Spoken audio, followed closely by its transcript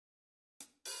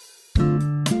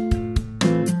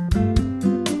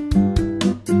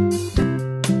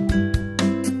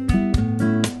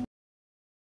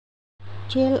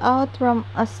Chill out from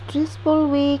a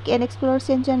stressful week and explore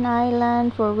Sekyang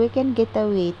Island for weekend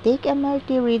getaway. Take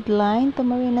MRT Red Line to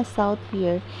Marina South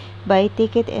Pier. Buy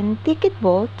ticket and ticket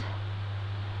boat.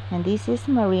 And this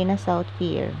is Marina South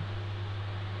Pier.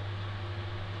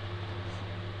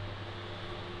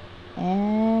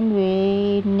 And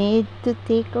we need to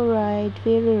take a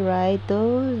ferry ride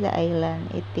to the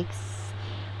island. It takes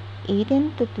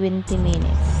 18 to 20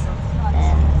 minutes.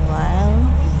 And while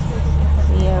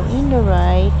we are in the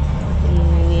ride, we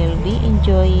will be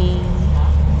enjoying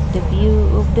the view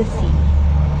of the sea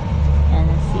and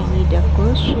see the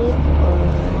cruise ship or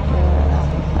the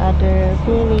other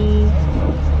ferry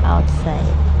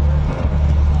outside.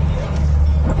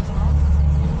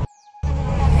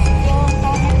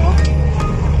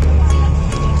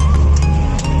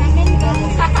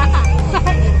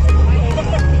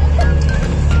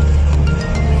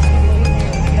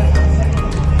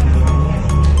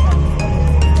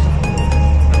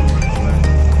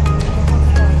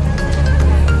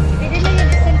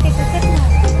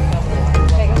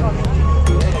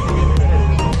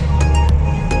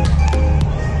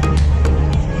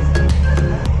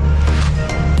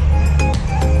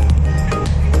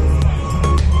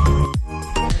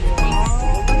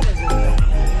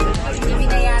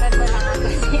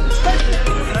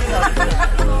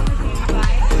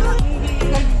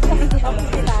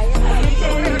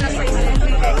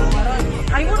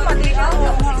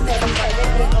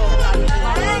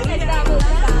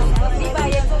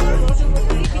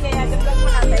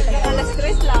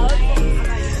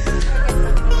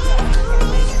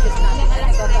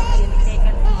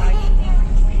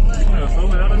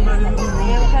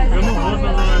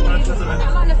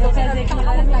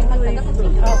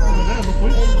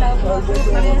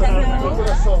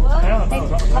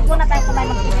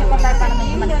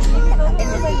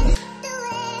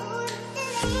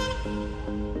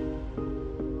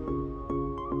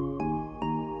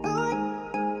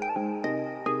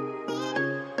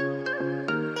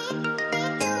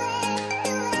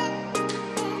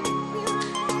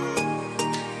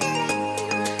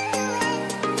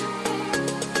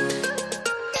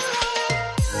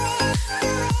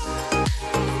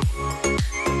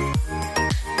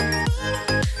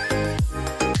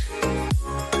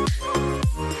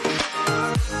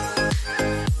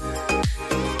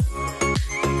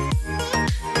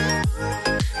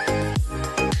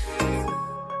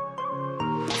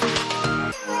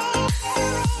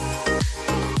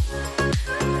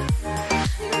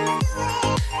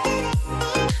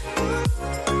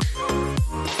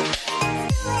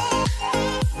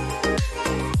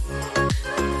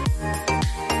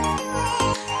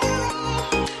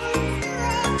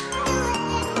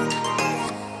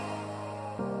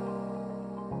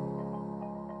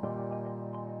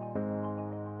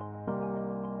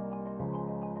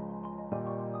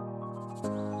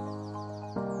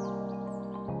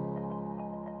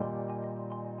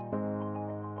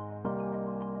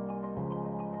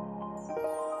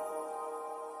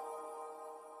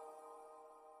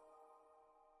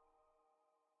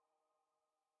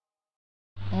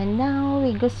 And now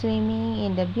we go swimming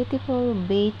in the beautiful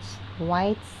beach,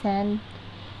 white sand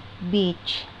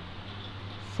beach,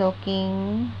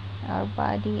 soaking our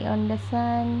body on the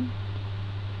sun,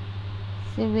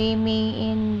 swimming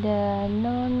in the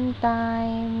noon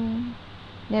time,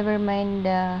 never mind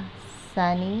the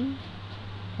sunny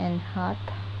and hot,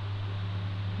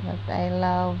 but I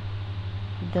love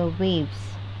the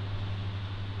waves,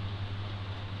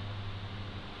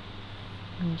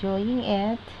 enjoying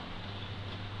it.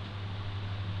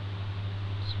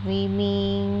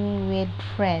 Swimming with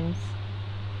friends.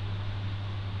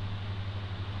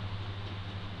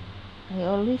 I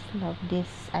always love this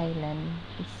island,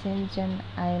 the Sekyang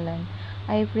Island.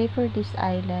 I prefer this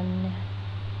island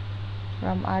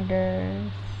from other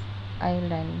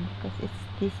island because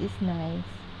this is nice.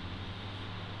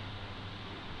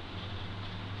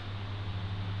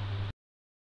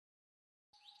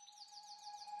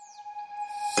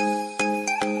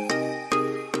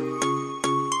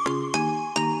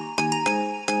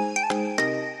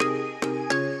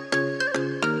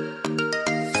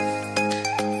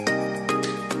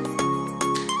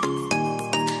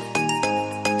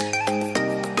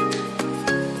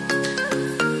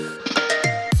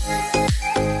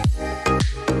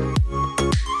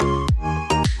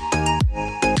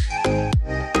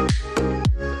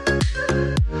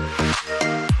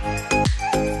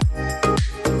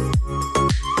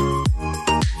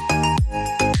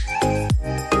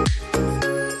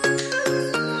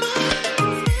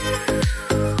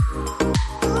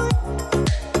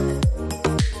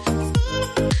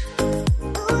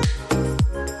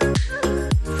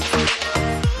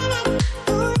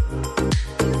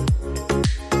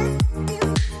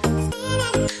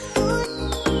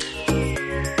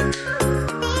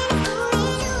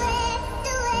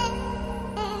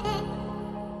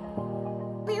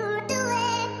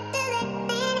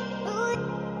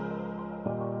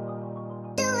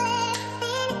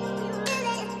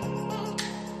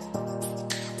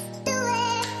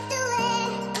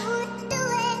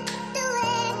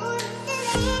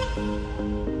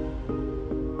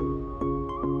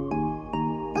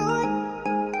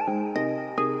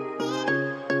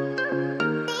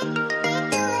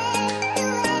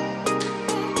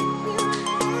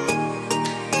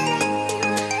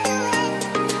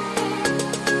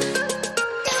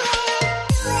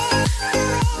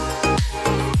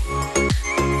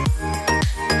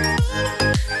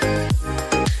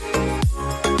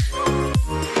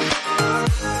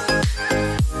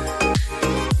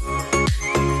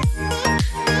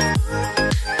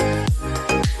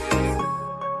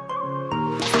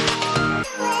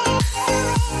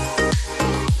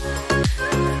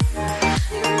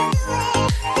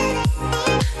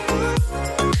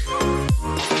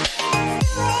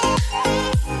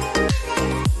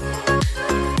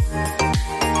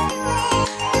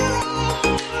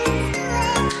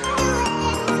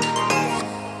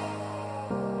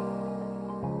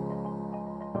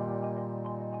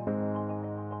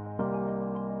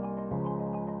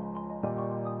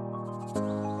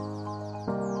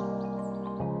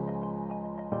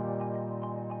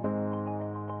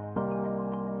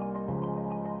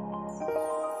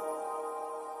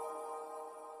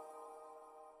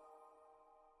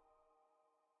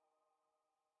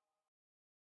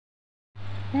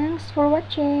 Thanks for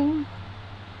watching.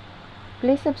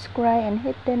 Please subscribe and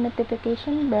hit the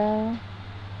notification bell.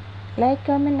 Like,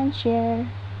 comment, and share.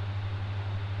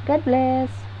 God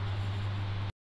bless.